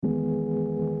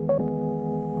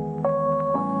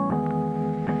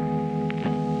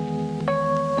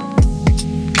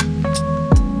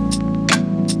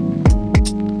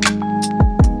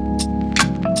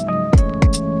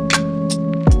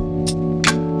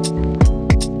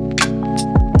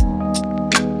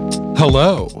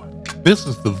Hello, this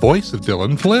is the voice of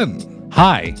Dylan Flynn.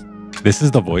 Hi, this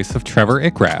is the voice of Trevor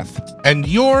Ickrath. And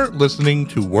you're listening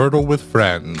to Wordle with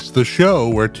Friends, the show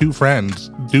where two friends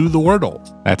do the Wordle.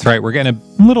 That's right, we're getting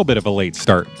a little bit of a late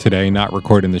start today, not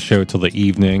recording the show till the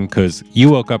evening, because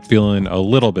you woke up feeling a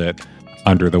little bit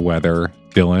under the weather,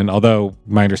 Dylan, although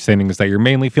my understanding is that you're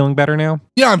mainly feeling better now.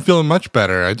 Yeah, I'm feeling much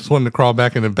better. I just wanted to crawl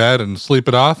back into bed and sleep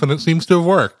it off, and it seems to have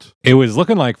worked. It was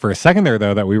looking like for a second there,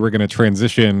 though, that we were going to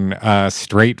transition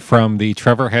straight from the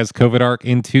Trevor has COVID arc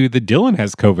into the Dylan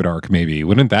has COVID arc, maybe.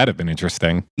 Wouldn't that have been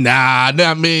interesting? Nah,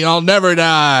 not me. I'll never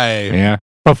die. Yeah.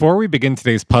 Before we begin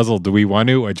today's puzzle, do we want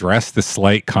to address the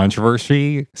slight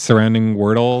controversy surrounding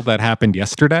Wordle that happened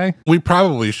yesterday? We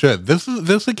probably should.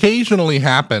 This occasionally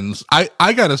happens.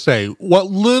 I gotta say, what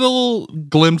little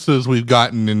glimpses we've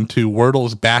gotten into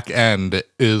Wordle's back end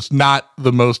is not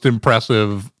the most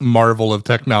impressive marvel of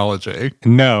technology.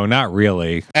 No, not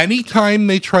really. Anytime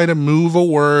they try to move a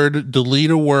word, delete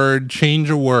a word,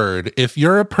 change a word, if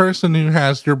you're a person who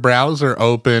has your browser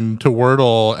open to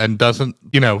Wordle and doesn't,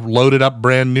 load it up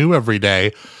brand new every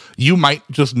day, you might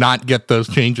just not get those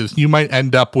changes. You might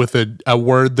end up with a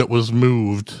word that was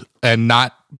moved and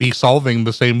not be solving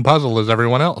the same puzzle as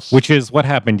everyone else. Which is what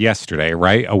happened yesterday,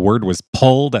 right? A word was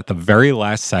pulled at the very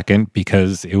last second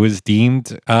because it was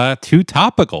deemed too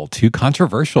topical, too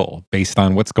controversial based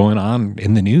on what's going on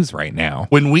in the news right now.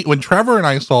 When Trevor and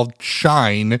I solved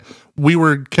Shine, we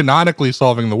were canonically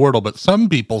solving the Wordle, but some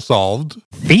people solved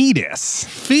Fetus.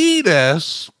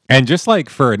 And just like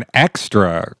for an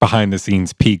extra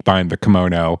behind-the-scenes peek behind the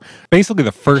kimono, basically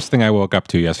the first thing I woke up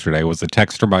to yesterday was a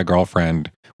text from my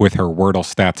girlfriend with her Wordle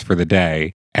stats for the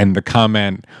day, and the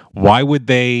comment, why would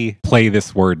they play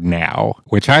this word now?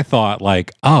 Which I thought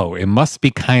it must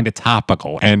be kind of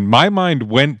topical. And my mind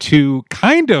went to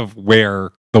kind of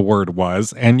where the word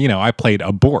was, and I played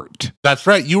abort. That's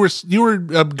right. You were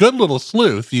a good little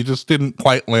sleuth. You just didn't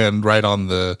quite land right on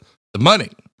the money.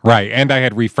 Right, and I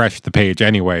had refreshed the page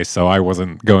anyway, so I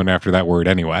wasn't going after that word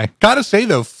anyway. Gotta say,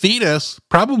 though, Fetus,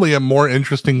 probably a more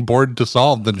interesting board to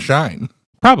solve than Shine.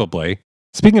 Probably.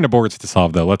 Speaking of boards to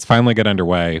solve, though, let's finally get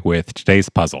underway with today's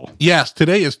puzzle. Yes,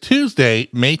 today is Tuesday,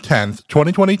 May 10th,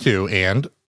 2022, and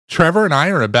Trevor and I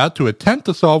are about to attempt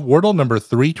to solve Wordle number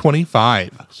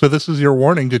 325. So this is your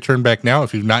warning to turn back now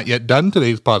if you've not yet done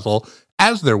today's puzzle,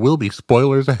 as there will be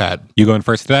spoilers ahead. You going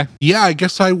first today? Yeah, I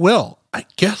guess I will.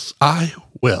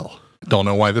 Don't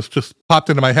know why this just popped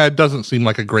into my head. Doesn't seem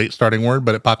like a great starting word,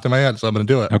 but it popped in my head, so I'm going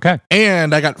to do it. Okay.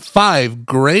 And I got 5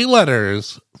 gray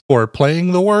letters for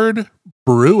playing the word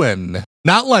Bruin.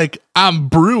 Not like I'm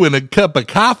brewing a cup of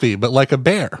coffee, but like a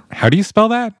bear. How do you spell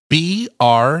that?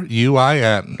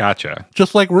 Bruin. Gotcha.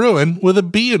 Just like ruin with a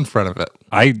B in front of it.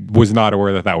 I was not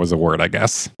aware that was a word, I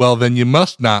guess. Well, then you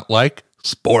must not like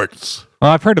sports.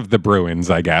 Well, I've heard of the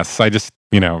Bruins, I guess. I just,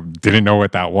 didn't know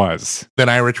what that was. Then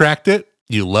I retract it.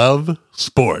 You love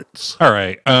sports. All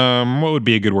right. What would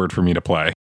be a good word for me to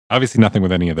play? Obviously nothing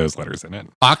with any of those letters in it.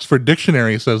 Oxford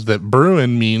Dictionary says that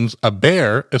Bruin means a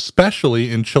bear,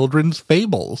 especially in children's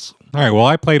fables. All right. Well,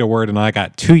 I played a word and I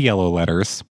got 2 yellow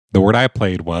letters. The word I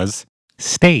played was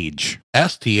stage.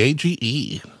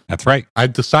 S-T-A-G-E. That's right.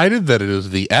 I've decided that it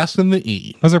is the S and the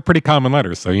E. Those are pretty common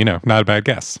letters, so, not a bad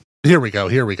guess. Here we go.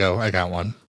 I got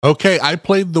one. Okay, I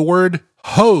played the word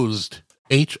hosed.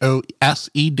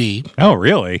 H-O-S-E-D. Oh,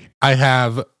 really? I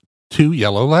have 2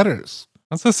 yellow letters.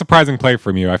 That's a surprising play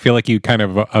from you. I feel like you kind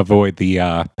of avoid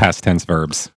the past tense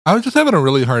verbs. I was just having a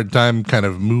really hard time kind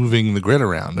of moving the grid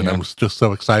around, and I was just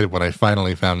so excited when I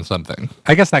finally found something.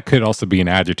 I guess that could also be an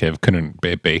adjective, couldn't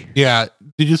it be? Yeah.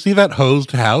 Did you see that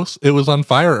hosed house? It was on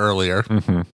fire earlier.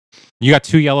 Mm-hmm. You got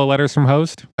 2 yellow letters from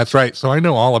host? That's right. So I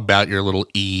know all about your little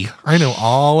E. I know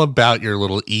all about your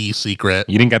little E secret.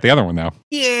 You didn't get the other one, though.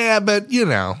 Yeah, but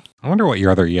I wonder what your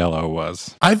other yellow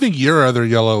was. I think your other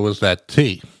yellow was that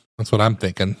T. That's what I'm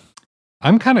thinking.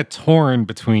 I'm kind of torn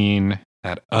between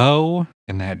that O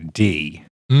and that D.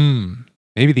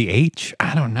 Maybe the H?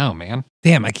 I don't know, man.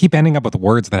 Damn, I keep ending up with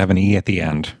words that have an E at the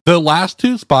end. The last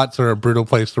 2 spots are a brutal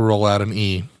place to roll out an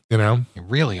E, They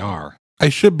really are. I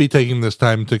should be taking this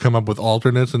time to come up with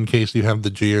alternates in case you have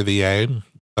the G or the A,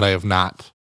 but I have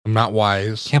not. I'm not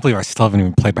wise. Can't believe I still haven't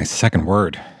even played my second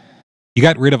word. You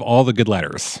got rid of all the good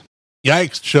letters.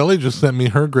 Yikes, Shelly just sent me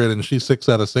her grid and she's 6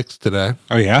 out of 6 today.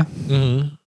 Oh, yeah?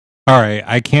 Mm-hmm. All right,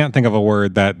 I can't think of a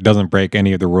word that doesn't break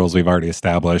any of the rules we've already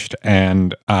established,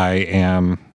 and I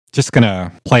am just going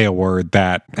to play a word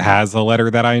that has a letter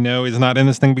that I know is not in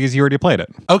this thing because you already played it.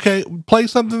 Okay, play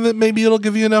something that maybe it'll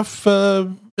give you enough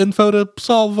info to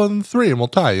solve on 3 and we'll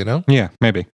tie, Yeah,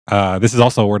 maybe. This is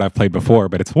also a word I've played before,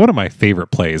 but it's one of my favorite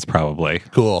plays, probably.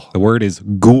 Cool. The word is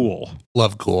ghoul.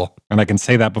 Love cool. And I can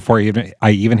say that before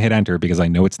I even hit enter because I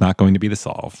know it's not going to be the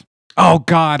solve. Oh,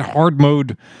 God, hard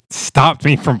mode stopped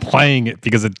me from playing it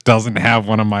because it doesn't have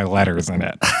one of my letters in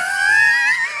it.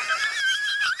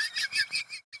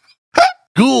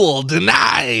 Ghoul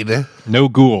denied. No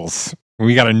ghouls.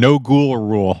 We got a no ghoul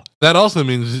rule. That also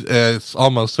means it's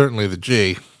almost certainly the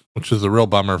G, which is a real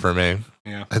bummer for me.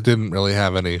 Yeah. I didn't really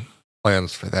have any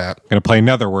plans for that. I'm going to play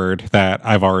another word that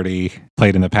I've already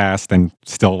played in the past and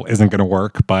still isn't going to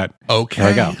work, but okay.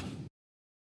 Here I go.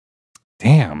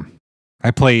 Damn.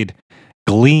 I played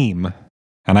gleam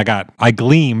and I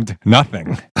gleamed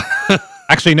nothing.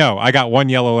 Actually, no, I got one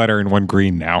yellow letter and one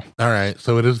green now. All right,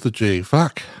 so it is the G.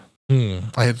 Fuck.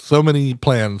 I had so many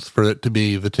plans for it to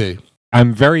be the T.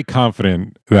 I'm very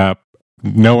confident that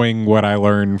knowing what I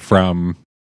learned from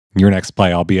your next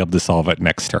play, I'll be able to solve it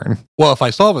next turn. Well, if I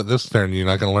solve it this turn, you're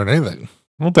not going to learn anything.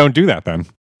 Well, don't do that then.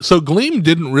 So Gleam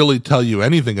didn't really tell you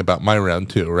anything about my round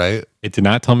 2, right? It did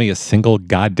not tell me a single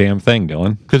goddamn thing,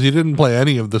 Dylan. Because you didn't play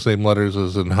any of the same letters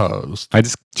as in host. I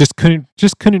just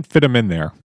couldn't fit them in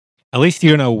there. At least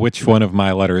you know which one of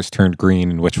my letters turned green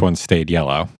and which one stayed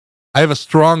yellow. I have a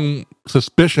strong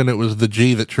suspicion it was the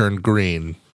G that turned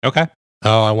green. Okay.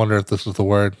 Oh, I wonder if this is the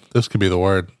word. This could be the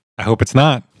word. I hope it's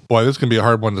not. Boy, this can be a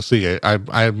hard one to see.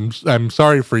 I'm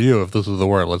sorry for you if this is the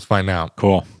word. Let's find out.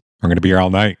 Cool. We're going to be here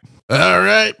all night. All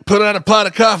right. Put on a pot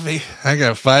of coffee. I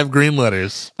got 5 green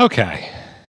letters. Okay.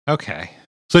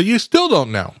 So you still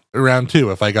don't know, round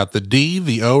 2, if I got the D,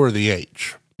 the O, or the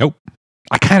H. Nope.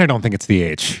 I kind of don't think it's the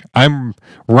H. I'm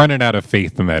running out of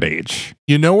faith in that H.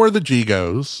 You know where the G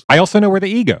goes. I also know where the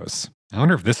E goes. I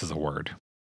wonder if this is a word.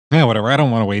 Yeah, whatever. I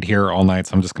don't want to wait here all night,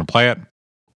 so I'm just going to play it.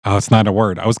 Oh, it's not a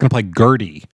word. I was going to play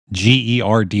Gerdy.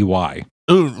 Gerdy.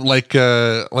 Ooh, like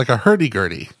a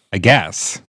hurdy-gurdy. I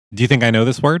guess. Do you think I know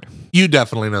this word? You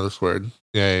definitely know this word.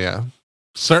 Yeah.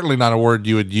 Certainly not a word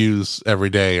you would use every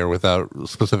day or without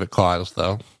specific cause,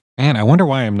 though. Man, I wonder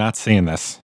why I'm not seeing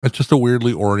this. It's just a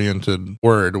weirdly oriented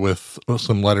word with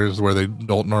some letters where they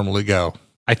don't normally go.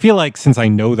 I feel like since I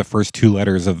know the first 2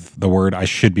 letters of the word, I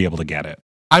should be able to get it.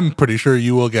 I'm pretty sure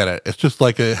you will get it. It's just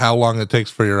like how long it takes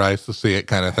for your eyes to see it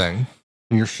kind of thing.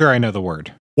 You're sure I know the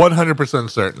word? 100%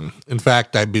 certain. In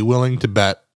fact, I'd be willing to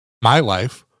bet my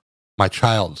life, my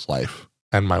child's life,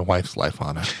 and my wife's life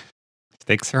on it.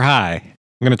 Stakes are high.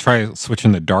 I'm going to try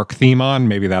switching the dark theme on.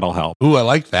 Maybe that'll help. Ooh, I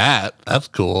like that. That's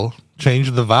cool.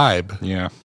 Change the vibe. Yeah.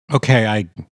 Okay, I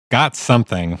got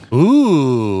something.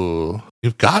 Ooh,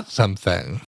 you've got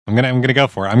something. I'm gonna go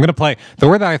for it. I'm gonna play the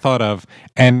word that I thought of,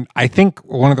 and I think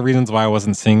one of the reasons why I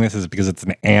wasn't seeing this is because it's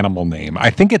an animal name. I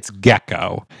think it's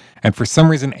gecko, and for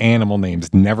some reason, animal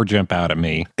names never jump out at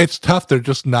me. It's tough. They're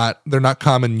not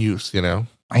common use, you know.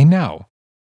 I know.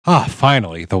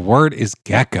 Finally, the word is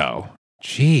gecko.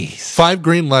 Jeez. 5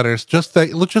 green letters, just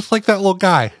like that little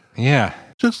guy. Yeah.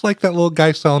 Just like that little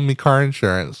guy selling me car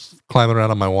insurance, climbing around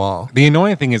on my wall. The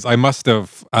annoying thing is I must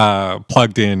have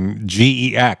plugged in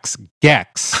GEX,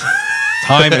 Gex,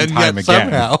 time and time again.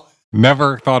 Somehow.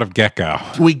 Never thought of gecko.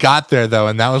 We got there, though,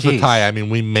 and that was a tie. I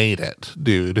mean, we made it,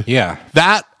 dude. Yeah.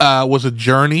 That was a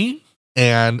journey,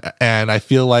 and I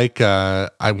feel like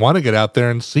I want to get out there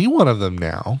and see one of them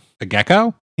now. A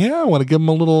gecko? Yeah, I want to give him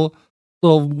a little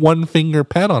one-finger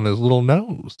pet on his little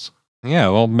nose. Yeah,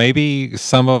 well, maybe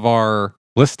some of our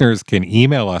listeners can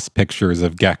email us pictures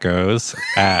of geckos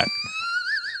at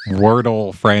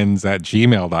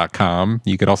wordlefriends@gmail.com.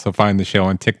 You could also find the show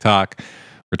on TikTok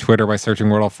or Twitter by searching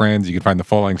Wordle Friends. You can find the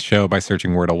full-length show by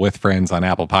searching Wordle with Friends on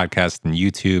Apple Podcasts and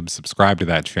YouTube. Subscribe to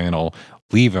that channel.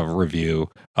 Leave a review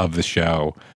of the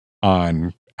show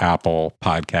on Apple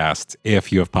Podcasts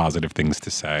if you have positive things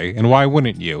to say. And why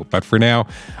wouldn't you? But for now,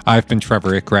 I've been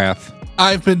Trevor Ickrath.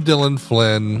 I've been Dylan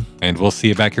Flynn. And we'll see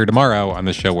you back here tomorrow on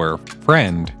the show where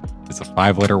friend is a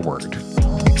 5-letter word.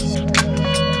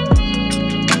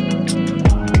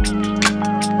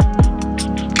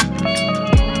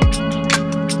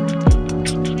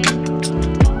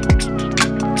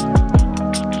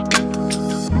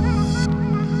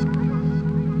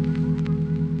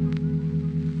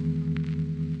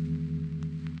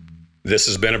 This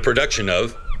has been a production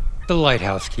of The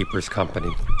Lighthouse Keepers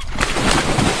Company.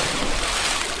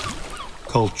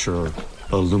 Culture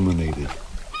illuminated.